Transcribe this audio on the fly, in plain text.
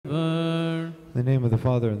In the name of the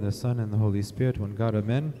Father, and the Son, and the Holy Spirit, one God,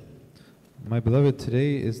 Amen. My beloved,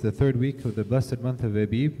 today is the third week of the blessed month of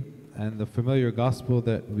Abib, and the familiar gospel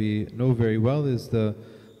that we know very well is the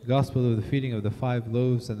gospel of the feeding of the 5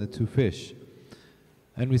 loaves and the 2 fish.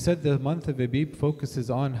 And we said the month of Abib focuses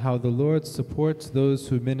on how the Lord supports those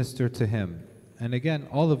who minister to Him. And again,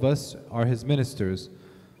 all of us are His ministers.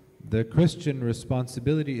 The Christian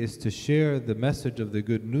responsibility is to share the message of the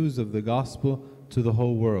good news of the gospel to the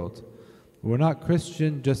whole world. We're not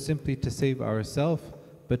Christian just simply to save ourselves,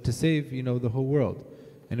 but to save, the whole world.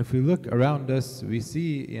 And if we look around us, we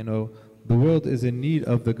see, the world is in need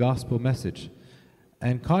of the gospel message.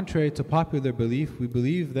 And contrary to popular belief, we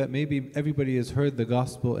believe that maybe everybody has heard the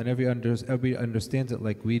gospel and everybody understands it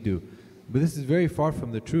like we do. But this is very far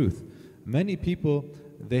from the truth. Many people,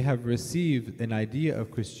 they have received an idea of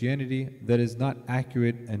Christianity that is not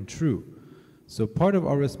accurate and true. So part of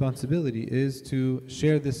our responsibility is to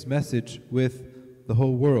share this message with the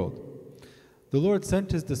whole world. The Lord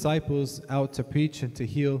sent His disciples out to preach and to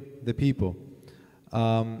heal the people.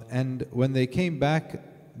 And when they came back,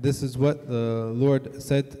 this is what the Lord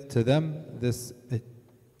said to them, this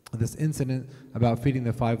incident about feeding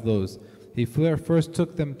the 5 loaves. He first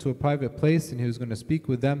took them to a private place, and He was going to speak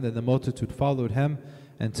with them. Then the multitude followed Him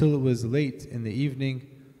until it was late in the evening.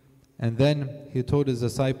 And then He told His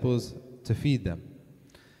disciples to feed them.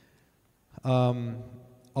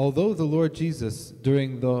 Although the Lord Jesus,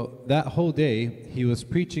 during that whole day, He was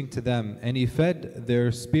preaching to them and He fed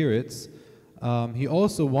their spirits, He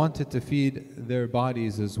also wanted to feed their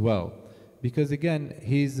bodies as well. Because again,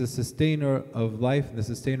 He's the sustainer of life and the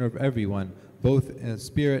sustainer of everyone, both in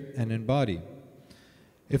spirit and in body.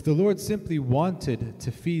 If the Lord simply wanted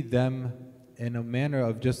to feed them in a manner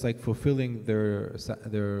of just like fulfilling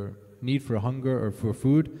their need for hunger or for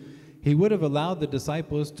food, He would have allowed the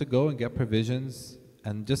disciples to go and get provisions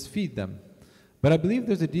and just feed them. But I believe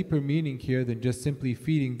there's a deeper meaning here than just simply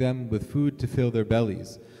feeding them with food to fill their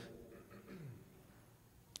bellies.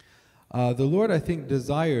 The Lord, I think,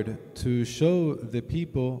 desired to show the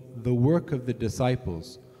people the work of the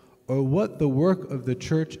disciples, or what the work of the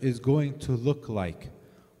church is going to look like.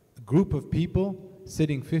 A group of people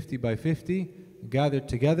sitting 50 by 50, gathered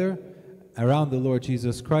together around the Lord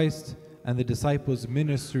Jesus Christ, and the disciples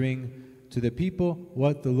ministering to the people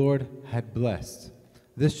what the Lord had blessed.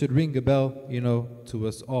 This should ring a bell, to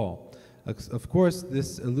us all. Of course,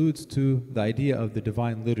 this alludes to the idea of the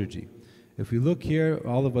divine liturgy. If we look here,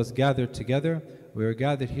 all of us gathered together. We are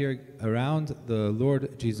gathered here around the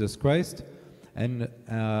Lord Jesus Christ, and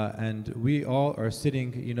we all are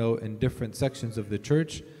sitting, in different sections of the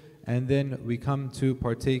church, and then we come to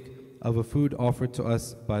partake of a food offered to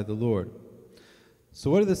us by the Lord. So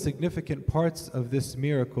what are the significant parts of this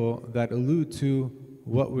miracle that allude to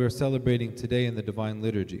what we're celebrating today in the Divine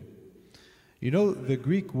Liturgy? The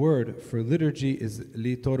Greek word for liturgy is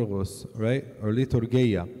liturgos, right? Or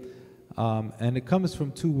liturgeia. And it comes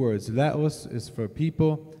from 2 words. Laos is for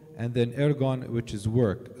people, and then ergon, which is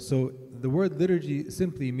work. So the word liturgy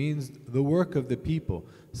simply means the work of the people,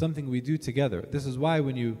 something we do together. This is why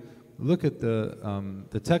when you look at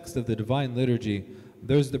the text of the Divine Liturgy,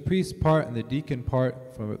 there's the priest part and the deacon part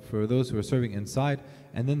for those who are serving inside,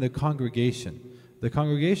 and then the congregation. The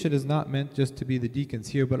congregation is not meant just to be the deacons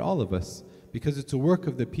here, but all of us, because it's a work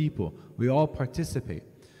of the people. We all participate.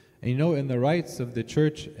 And in the rites of the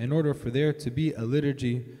church, in order for there to be a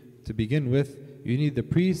liturgy to begin with, you need the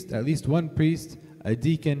priest, at least one priest, a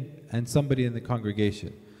deacon, and somebody in the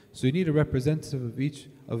congregation. So you need a representative of each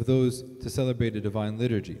of those to celebrate a divine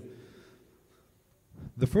liturgy.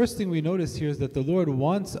 The first thing we notice here is that the Lord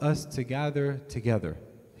wants us to gather together.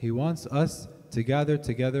 He wants us to gather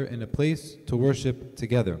together in a place to worship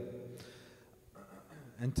together,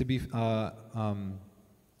 and to be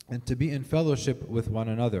in fellowship with one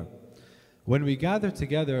another. When we gather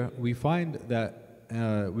together, we find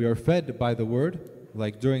that we are fed by the Word,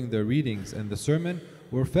 like during the readings and the sermon,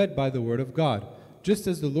 we're fed by the Word of God. Just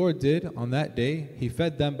as the Lord did on that day, He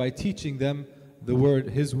fed them by teaching them the Word,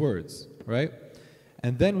 His words, right?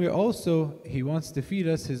 And then He wants to feed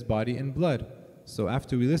us His body and blood. So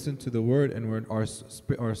after we listen to the Word and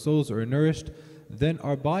our souls are nourished, then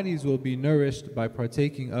our bodies will be nourished by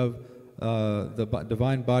partaking of the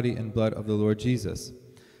divine body and blood of the Lord Jesus.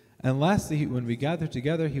 And lastly, when we gather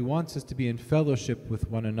together, He wants us to be in fellowship with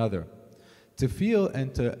one another, to feel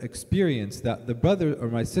and to experience that the brother or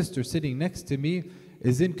my sister sitting next to me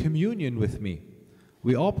is in communion with me.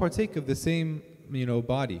 We all partake of the same,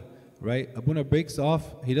 body, right? Abuna breaks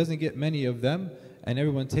off, he doesn't get many of them, and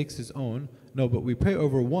everyone takes his own. No, but we pray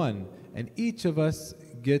over one, and each of us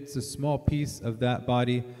gets a small piece of that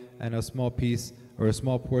body and a small piece or a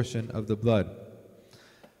small portion of the blood.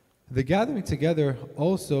 The gathering together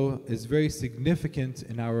also is very significant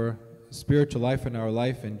in our spiritual life and our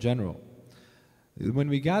life in general. When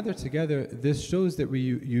we gather together, this shows that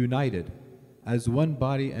we're united as one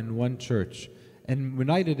body and one church, and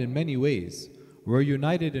united in many ways. We're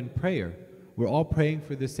united in prayer. We're all praying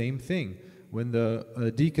for the same thing. When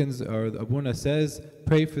the deacons or the Abuna says,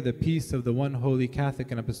 pray for the peace of the one holy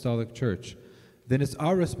Catholic and Apostolic Church, then it's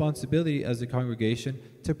our responsibility as a congregation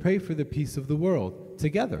to pray for the peace of the world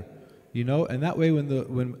together. You know, and that way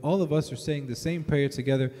when all of us are saying the same prayer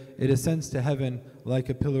together, it ascends to heaven like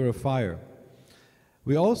a pillar of fire.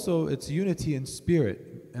 We also, it's unity in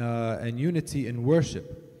spirit and unity in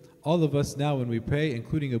worship. All of us now when we pray,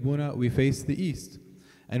 including Abuna, we face the east.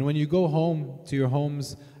 And when you go home to your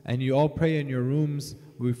homes and you all pray in your rooms,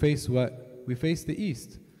 we face what? We face the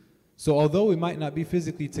east. So although we might not be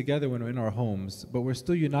physically together when we're in our homes, but we're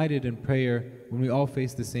still united in prayer when we all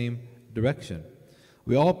face the same direction.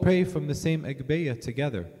 We all pray from the same Agbeya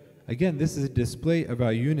together. Again, this is a display of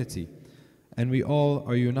our unity, and we all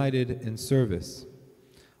are united in service.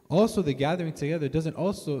 Also, the gathering together doesn't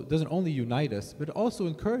only unite us, but it also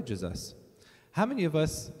encourages us. How many of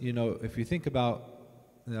us, you know, if you think about,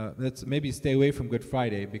 let's maybe stay away from Good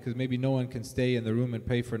Friday, because maybe no one can stay in the room and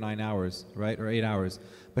pray for 9 hours, right, or 8 hours.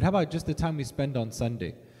 But how about just the time we spend on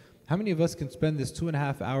Sunday? How many of us can spend this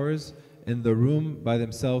 2.5 hours in the room by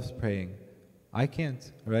themselves praying? I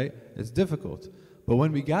can't, right? It's difficult. But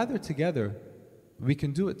when we gather together, we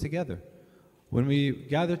can do it together. When we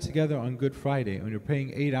gather together on Good Friday, when you're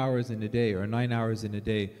praying 8 hours in a day or 9 hours in a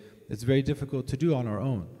day, it's very difficult to do on our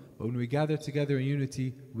own. But when we gather together in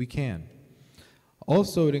unity, we can.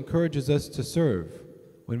 Also, it encourages us to serve.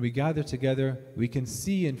 When we gather together, we can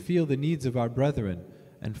see and feel the needs of our brethren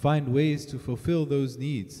and find ways to fulfill those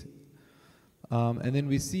needs. And then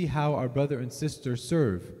we see how our brother and sister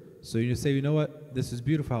serve. So you say, you know what, this is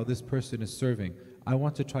beautiful how this person is serving. I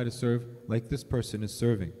want to try to serve like this person is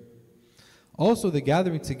serving. Also, the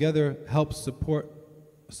gathering together helps support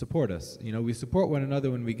us. You know, we support one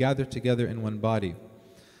another when we gather together in one body.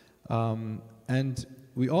 And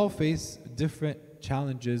we all face different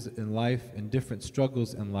challenges in life and different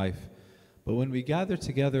struggles in life. But when we gather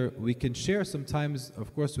together, we can share sometimes,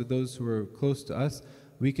 of course, with those who are close to us.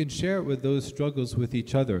 We can share with those struggles with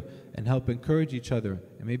each other and help encourage each other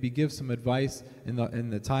and maybe give some advice in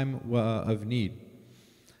the time of need.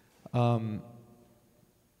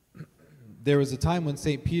 There was a time when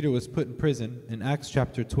St. Peter was put in prison in Acts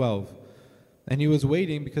chapter 12. And he was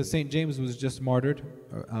waiting because St. James was just martyred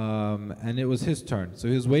and it was his turn. So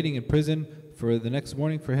he was waiting in prison for the next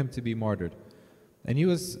morning for him to be martyred. And he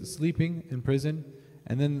was sleeping in prison.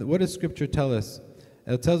 And then what does Scripture tell us?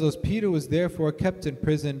 It tells us, Peter was therefore kept in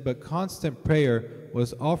prison, but constant prayer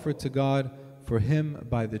was offered to God for him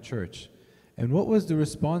by the church. And what was the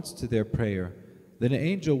response to their prayer? Then an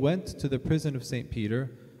angel went to the prison of St. Peter,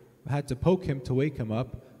 had to poke him to wake him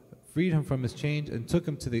up, freed him from his chains, and took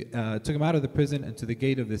him out of the prison and to the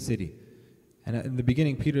gate of the city. And in the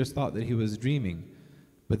beginning, Peter thought that he was dreaming,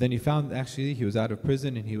 but then he found actually he was out of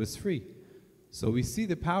prison and he was free. So we see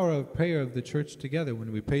the power of prayer of the church together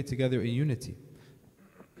when we pray together in unity.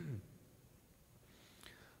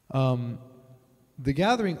 The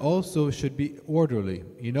gathering also should be orderly.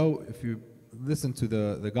 You know, if you listen to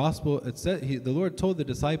the gospel, it said the Lord told the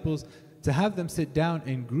disciples to have them sit down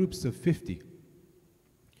in groups of 50.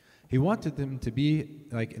 He wanted them to be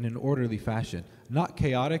like in an orderly fashion, not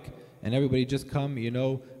chaotic, and everybody just come, you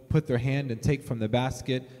know, put their hand and take from the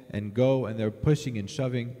basket and go, and they're pushing and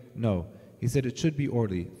shoving. No. He said it should be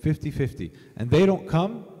orderly, 50-50. And they don't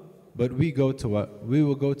come, but we go to what? We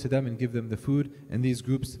will go to them and give them the food in these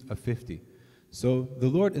groups of 50. So the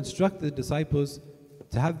Lord instructed the disciples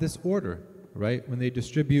to have this order, right, when they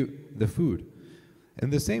distribute the food. In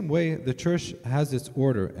the same way, the church has its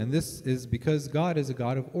order, and this is because God is a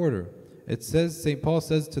God of order. It says, St. Paul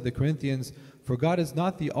says to the Corinthians, "For God is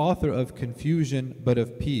not the author of confusion, but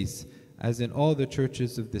of peace, as in all the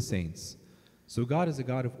churches of the saints." So God is a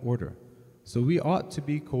God of order. So we ought to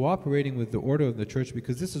be cooperating with the order of the church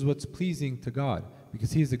because this is what's pleasing to God,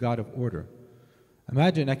 because He's a God of order.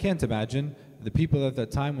 I can't imagine the people at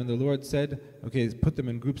that time when the Lord said, okay, put them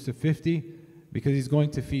in groups of 50 because He's going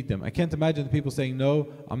to feed them. I can't imagine the people saying, no,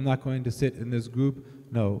 I'm not going to sit in this group.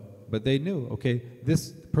 No, but they knew, okay,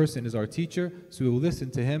 this person is our teacher, so we will listen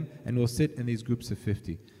to him and we'll sit in these groups of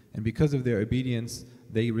 50. And because of their obedience,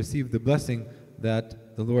 they received the blessing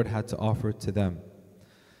that the Lord had to offer to them.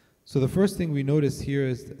 So the first thing we notice here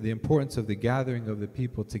is the importance of the gathering of the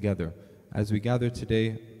people together as we gather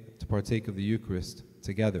today to partake of the Eucharist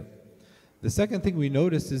together. The second thing we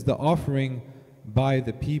notice is the offering by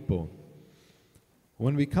the people.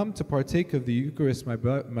 When we come to partake of the Eucharist, my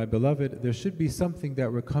beloved, there should be something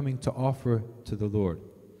that we're coming to offer to the Lord.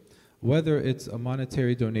 Whether it's a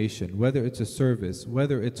monetary donation, whether it's a service,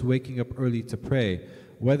 whether it's waking up early to pray,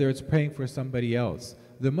 whether it's praying for somebody else,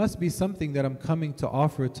 there must be something that I'm coming to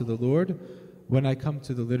offer to the Lord when I come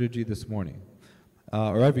to the liturgy this morning,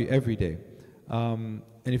 or every day. And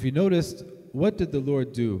if you noticed, what did the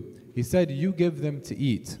Lord do? He said, you give them to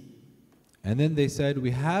eat. And then they said,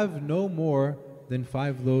 we have no more than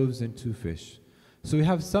 5 loaves and 2 fish. So we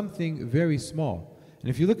have something very small. And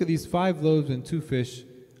if you look at these 5 loaves and 2 fish,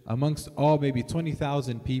 amongst all maybe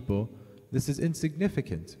 20,000 people, this is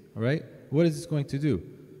insignificant, right? What is this going to do?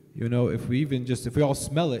 You know, if we all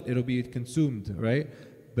smell it, it'll be consumed, right?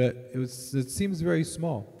 But it seems very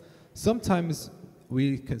small. Sometimes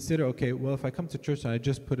we consider, okay, well, if I come to church and I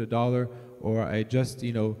just put $1, or I just,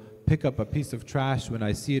 pick up a piece of trash when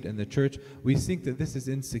I see it in the church, we think that this is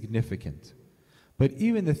insignificant. But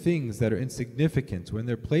even the things that are insignificant, when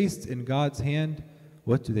they're placed in God's hand,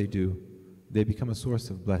 what do? They become a source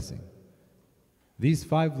of blessing. These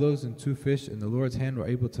 5 loaves and 2 fish in the Lord's hand were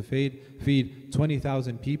able to feed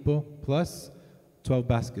 20,000 people plus 12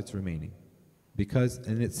 baskets remaining.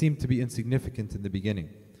 And it seemed to be insignificant in the beginning.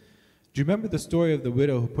 Do you remember the story of the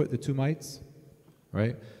widow who put the 2 mites?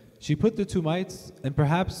 Right? She put the 2 mites, and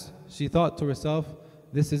perhaps she thought to herself,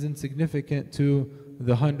 this is insignificant to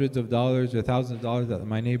the hundreds of dollars or thousands of dollars that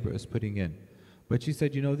my neighbor is putting in. But she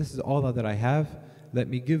said, this is all that I have. Let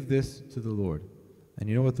me give this to the Lord. And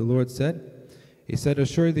you know what the Lord said? He said,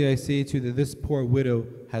 assuredly I say to you that this poor widow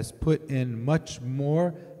has put in much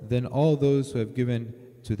more than all those who have given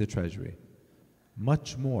to the treasury.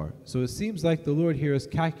 Much more. So it seems like the Lord here is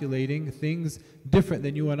calculating things different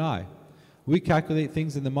than you and I. We calculate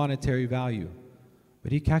things in the monetary value,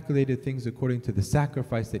 but he calculated things according to the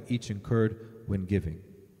sacrifice that each incurred when giving.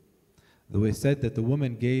 The way said that the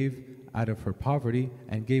woman gave out of her poverty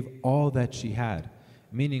and gave all that she had,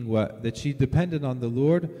 meaning what? That she depended on the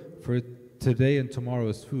Lord for today and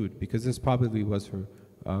tomorrow's food, because this probably was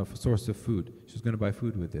her source of food. She was going to buy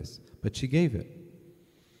food with this, but she gave it.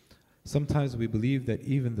 Sometimes we believe that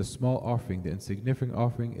even the small offering, the insignificant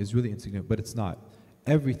offering, is really insignificant, but it's not.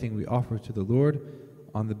 Everything we offer to the Lord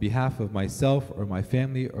on the behalf of myself or my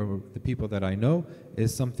family or the people that I know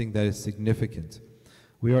is something that is significant.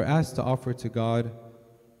 We are asked to offer to God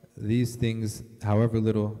these things, however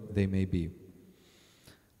little they may be.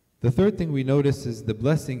 The third thing we notice is the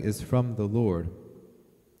blessing is from the Lord.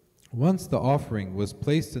 Once the offering was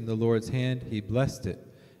placed in the Lord's hand, he blessed it.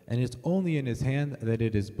 And it's only in his hand that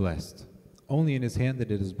it is blessed. Only in his hand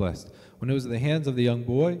that it is blessed. When it was in the hands of the young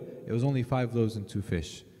boy, it was only 5 loaves and 2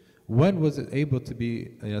 fish. When was it able to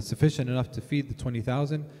be sufficient enough to feed the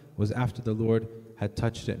 20,000? Was after the Lord had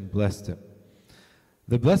touched it and blessed it.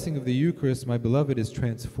 The blessing of the Eucharist, my beloved, is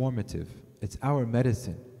transformative. It's our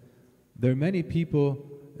medicine. There are many people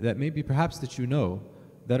that maybe perhaps that you know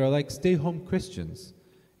that are like stay-home Christians.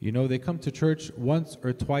 They come to church once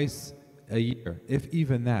or twice a year, if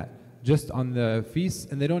even that, just on the feasts,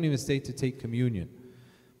 and they don't even stay to take communion.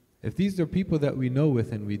 If these are people that we know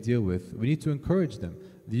with and we deal with, we need to encourage them.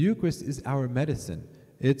 The Eucharist is our medicine.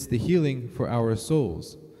 It's the healing for our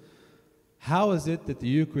souls. How is it that the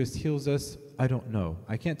Eucharist heals us? I don't know.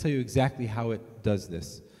 I can't tell you exactly how it does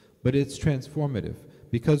this, but it's transformative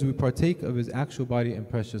because we partake of his actual body and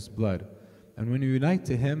precious blood. And when we unite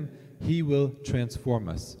to him, he will transform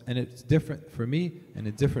us. And it's different for me and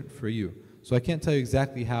it's different for you. So I can't tell you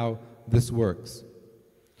exactly how this works.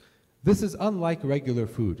 This is unlike regular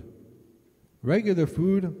food. Regular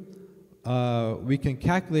food, we can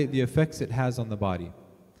calculate the effects it has on the body.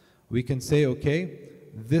 We can say, okay,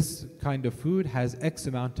 this kind of food has X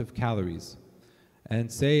amount of calories.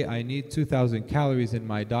 And say I need 2,000 calories in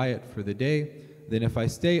my diet for the day. Then if I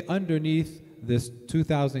stay underneath this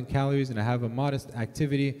 2,000 calories and I have a modest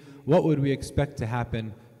activity, what would we expect to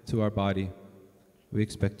happen to our body? We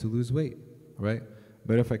expect to lose weight, right?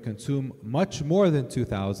 But if I consume much more than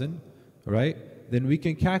 2,000, right, then we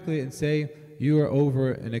can calculate and say you are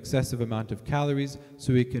over an excessive amount of calories,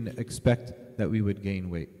 so we can expect that we would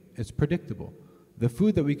gain weight. It's predictable. The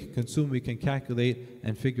food that we can consume, we can calculate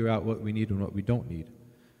and figure out what we need and what we don't need.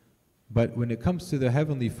 But when it comes to the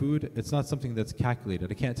heavenly food, it's not something that's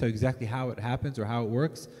calculated. I can't tell you exactly how it happens or how it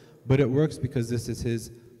works, but it works because this is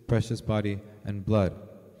his precious body and blood.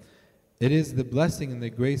 It is the blessing and the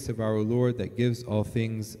grace of our Lord that gives all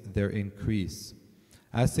things their increase.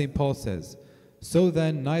 As St. Paul says, so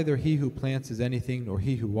then neither he who plants is anything nor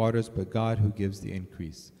he who waters, but God who gives the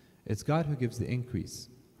increase. It's God who gives the increase,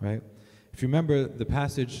 right? If you remember the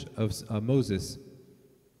passage of Moses,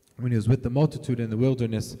 when he was with the multitude in the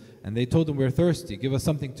wilderness, and they told him, "We're thirsty, give us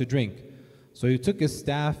something to drink." So he took his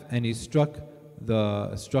staff and he struck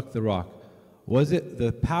the rock. Was it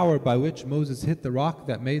the power by which Moses hit the rock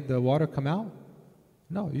that made the water come out?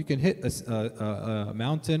 No, you can hit a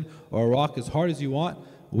mountain or a rock as hard as you want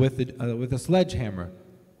with a sledgehammer.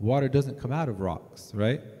 Water doesn't come out of rocks,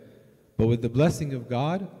 right? But with the blessing of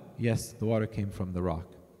God, yes, the water came from the rock,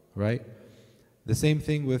 right? The same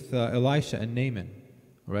thing with Elisha and Naaman,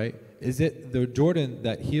 right? Is it the Jordan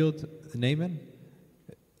that healed Naaman?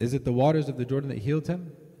 Is it the waters of the Jordan that healed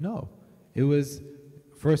him? No. It was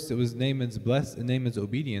Naaman's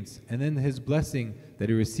obedience, and then his blessing that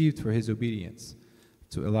he received for his obedience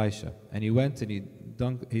to Elisha. And he went and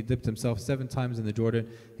he dipped himself 7 times in the Jordan,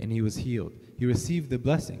 and he was healed. He received the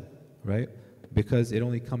blessing, right? Because it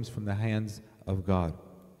only comes from the hands of God.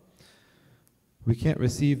 We can't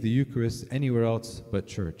receive the Eucharist anywhere else but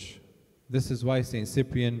church. This is why St.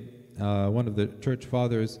 Cyprian, one of the church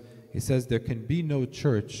fathers, he says there can be no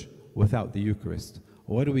church without the Eucharist.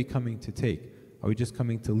 What are we coming to take? Are we just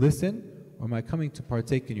coming to listen, or am I coming to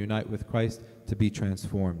partake and unite with Christ to be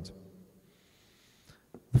transformed?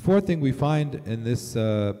 The fourth thing we find in this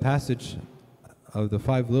passage of the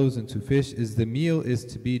 5 loaves and 2 fish is the meal is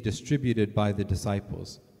to be distributed by the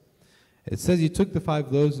disciples. It says he took the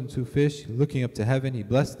 5 loaves and 2 fish, looking up to heaven, he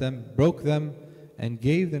blessed them, broke them, and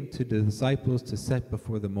gave them to the disciples to set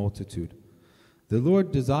before the multitude. The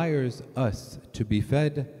Lord desires us to be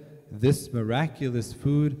fed this miraculous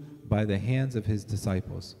food by the hands of his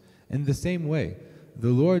disciples. In the same way,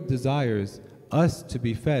 the Lord desires us to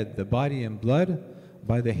be fed the body and blood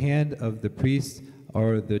by the hand of the priests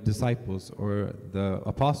or the disciples or the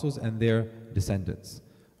apostles and their descendants,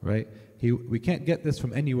 right? We can't get this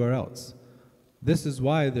from anywhere else. This is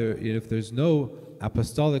why if there's no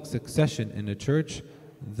apostolic succession in a church,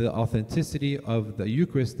 the authenticity of the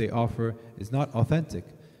Eucharist they offer is not authentic,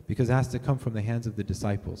 because it has to come from the hands of the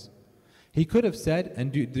disciples. He could have said,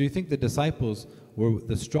 and do you think the disciples were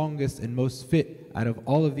the strongest and most fit out of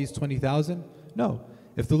all of these 20,000? No.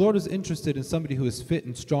 If the Lord was interested in somebody who is fit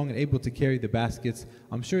and strong and able to carry the baskets,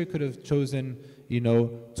 I'm sure he could have chosen,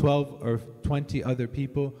 12 or 20 other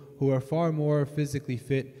people who are far more physically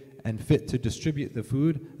fit and fit to distribute the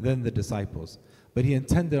food than the disciples. But he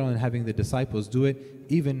intended on having the disciples do it,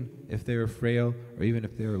 even if they were frail or even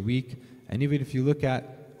if they were weak. And even if you look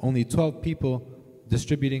at only 12 people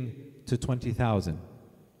distributing to 20,000.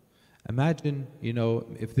 Imagine,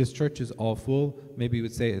 if this church is all full, maybe you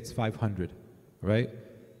would say it's 500, right?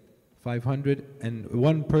 500, and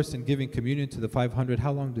one person giving communion to the 500,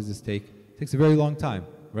 how long does this take? It takes a very long time,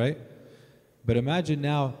 right? But imagine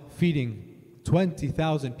now feeding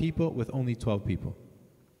 20,000 people with only 12 people.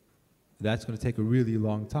 That's going to take a really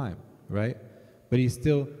long time, right? But he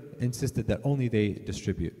still insisted that only they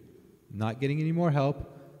distribute. Not getting any more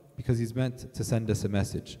help, because he's meant to send us a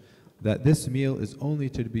message that this meal is only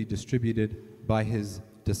to be distributed by his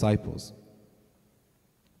disciples.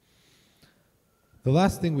 The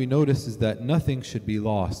last thing we notice is that nothing should be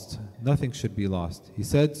lost. Nothing should be lost. He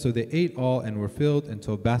said, so they ate all and were filled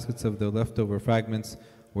until baskets of the leftover fragments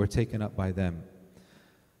were taken up by them.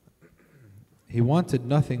 He wanted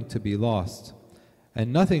nothing to be lost,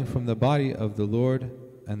 and nothing from the body of the Lord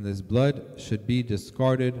and his blood should be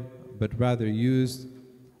discarded, but rather used.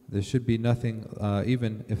 There should be nothing,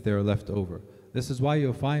 even if they are left over. This is why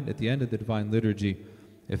you'll find at the end of the Divine Liturgy,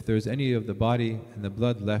 if there's any of the body and the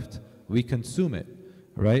blood left, we consume it,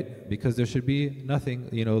 right? Because there should be nothing,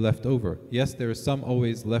 left over. Yes, there is some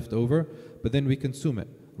always left over, but then we consume it,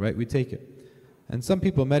 right? We take it. And some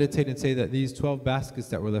people meditate and say that these 12 baskets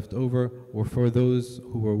that were left over were for those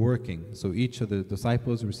who were working. So each of the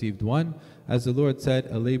disciples received one. As the Lord said,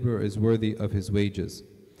 a laborer is worthy of his wages.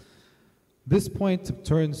 This point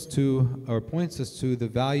points us to the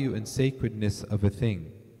value and sacredness of a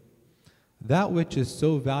thing. That which is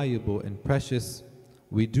so valuable and precious,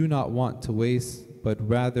 we do not want to waste, but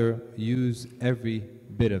rather use every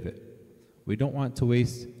bit of it. We don't want to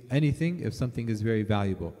waste anything if something is very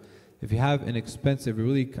valuable. If you have a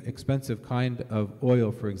really expensive kind of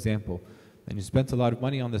oil, for example, and you spent a lot of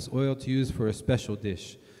money on this oil to use for a special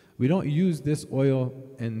dish, we don't use this oil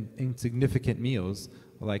in insignificant meals,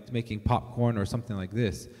 like making popcorn or something like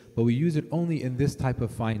this, but we use it only in this type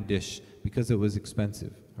of fine dish because it was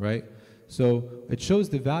expensive, right? So it shows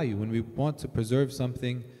the value when we want to preserve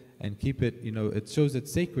something and keep it, it shows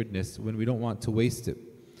its sacredness when we don't want to waste it.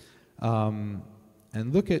 And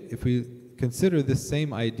if we consider this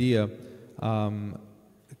same idea,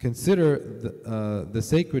 consider the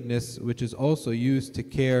sacredness which is also used to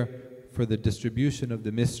care for the distribution of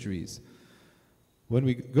the mysteries. When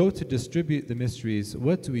we go to distribute the mysteries,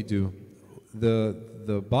 what do?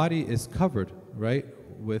 The body is covered, right,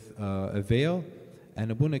 with a veil, and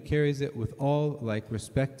Abuna carries it with all like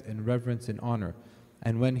respect and reverence and honor.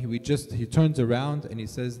 And when he turns around and he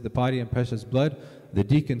says the body and precious blood, the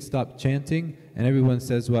deacon stopped chanting and everyone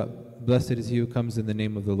says what? Blessed is he who comes in the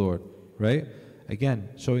name of the Lord, right?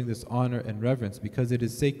 Again, showing this honor and reverence because it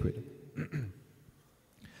is sacred.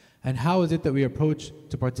 And how is it that we approach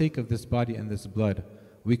to partake of this body and this blood?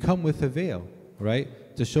 We come with a veil,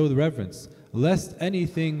 right? To show the reverence. Lest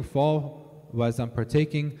anything fall as I'm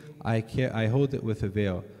partaking, I hold it with a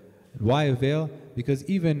veil. Why a veil? Because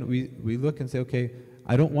even we look and say, okay,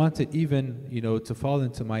 I don't want it even, to fall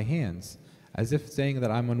into my hands. As if saying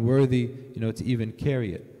that I'm unworthy, to even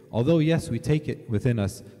carry it. Although, yes, we take it within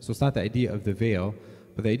us, so it's not the idea of the veil,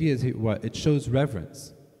 but the idea is what? It shows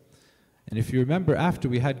reverence. And if you remember, after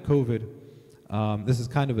we had COVID, this is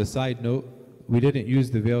kind of a side note, we didn't use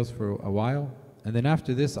the veils for a while. And then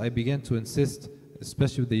after this, I began to insist,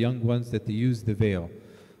 especially with the young ones, that they use the veil.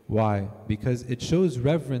 Why? Because it shows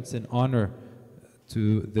reverence and honor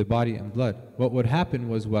to the body and blood. What would happen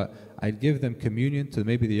was what? I'd give them communion to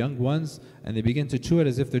maybe the young ones, and they begin to chew it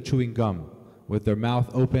as if they're chewing gum, with their mouth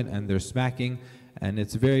open and they're smacking, and it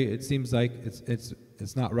seems like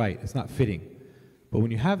it's not right, it's not fitting. But when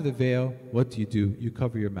you have the veil, what do? You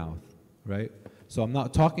cover your mouth, right? So I'm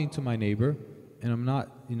not talking to my neighbor, and I'm not,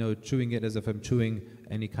 chewing it as if I'm chewing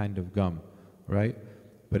any kind of gum, right?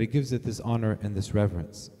 But it gives it this honor and this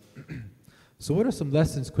reverence. So what are some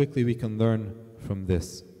lessons quickly we can learn from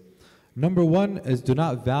this? Number one is do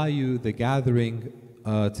not value the gathering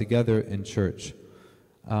together in church.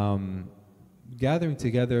 Gathering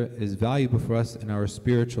together is valuable for us in our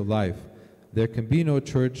spiritual life. There can be no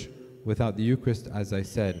church without the Eucharist, as I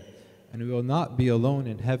said. And we will not be alone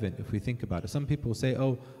in heaven if we think about it. Some people say,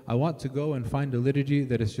 oh, I want to go and find a liturgy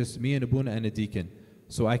that is just me and Abuna and a deacon,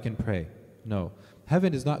 so I can pray. No.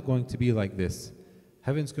 Heaven is not going to be like this.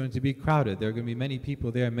 Heaven's going to be crowded. There are going to be many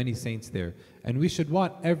people there, many saints there. And we should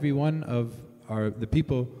want every one of the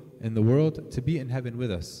people in the world to be in heaven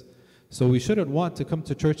with us. So we shouldn't want to come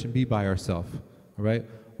to church and be by ourselves. All right?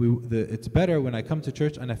 It's better when I come to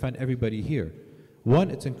church and I find everybody here.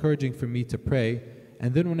 One, it's encouraging for me to pray.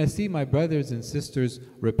 And then when I see my brothers and sisters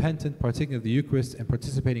repentant, partaking of the Eucharist and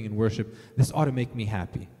participating in worship, this ought to make me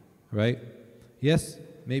happy. Right? Yes,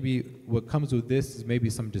 maybe what comes with this is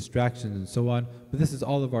maybe some distractions and so on, but this is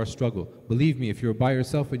all of our struggle. Believe me, if you're by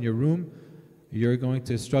yourself in your room, you're going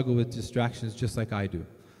to struggle with distractions just like I do.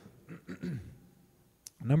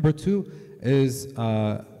 Number two is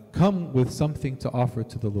come with something to offer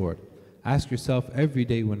to the Lord. Ask yourself every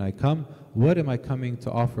day when I come, what am I coming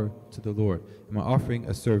to offer to the Lord? Am I offering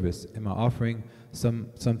a service? Am I offering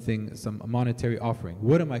some monetary offering?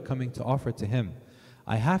 What am I coming to offer to Him?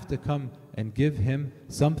 I have to come and give Him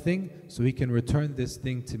something so He can return this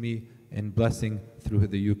thing to me in blessing through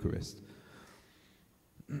the Eucharist.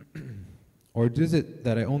 Or is it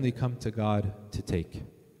that I only come to God to take?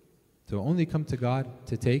 Do I only come to God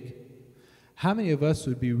to take? How many of us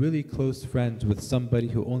would be really close friends with somebody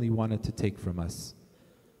who only wanted to take from us?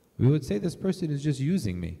 We would say this person is just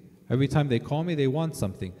using me. Every time they call me, they want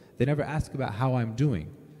something. They never ask about how I'm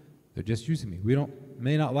doing. They're just using me. We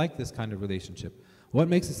may not like this kind of relationship. What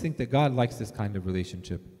makes us think that God likes this kind of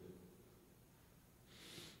relationship?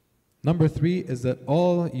 Number three is that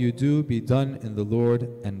all you do be done in the Lord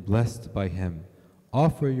and blessed by Him.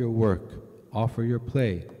 Offer your work, offer your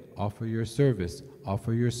play, offer your service,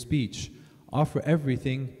 offer your speech, offer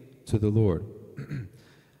everything to the Lord.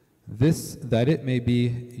 This, that it may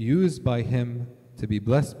be used by Him, to be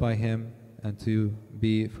blessed by Him, and to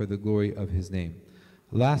be for the glory of His name.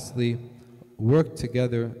 Lastly, work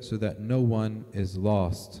together so that no one is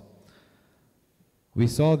lost. We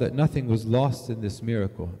saw that nothing was lost in this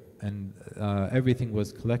miracle, and everything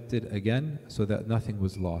was collected again so that nothing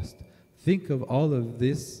was lost. Think of all of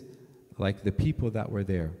this like the people that were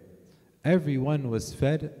there. Everyone was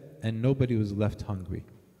fed and nobody was left hungry.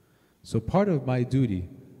 So part of my duty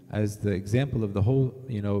as the example of the whole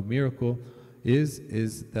miracle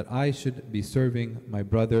is that I should be serving my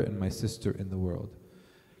brother and my sister in the world.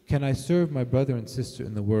 Can I serve my brother and sister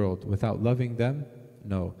in the world without loving them?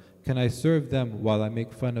 No. Can I serve them while I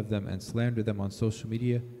make fun of them and slander them on social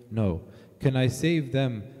media? No. Can I save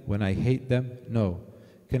them when I hate them? No.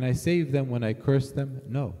 Can I save them when I curse them?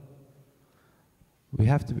 No. We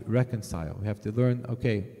have to reconcile. We have to learn,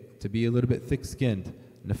 okay, to be a little bit thick-skinned,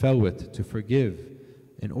 nafawit, to forgive,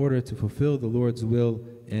 in order to fulfill the Lord's will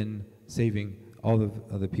in saving all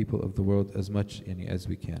of the people of the world as much as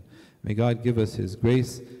we can. May God give us His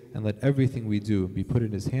grace, and let everything we do be put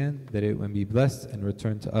in His hand, that it may be blessed and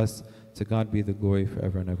returned to us. To God be the glory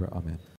forever and ever. Amen.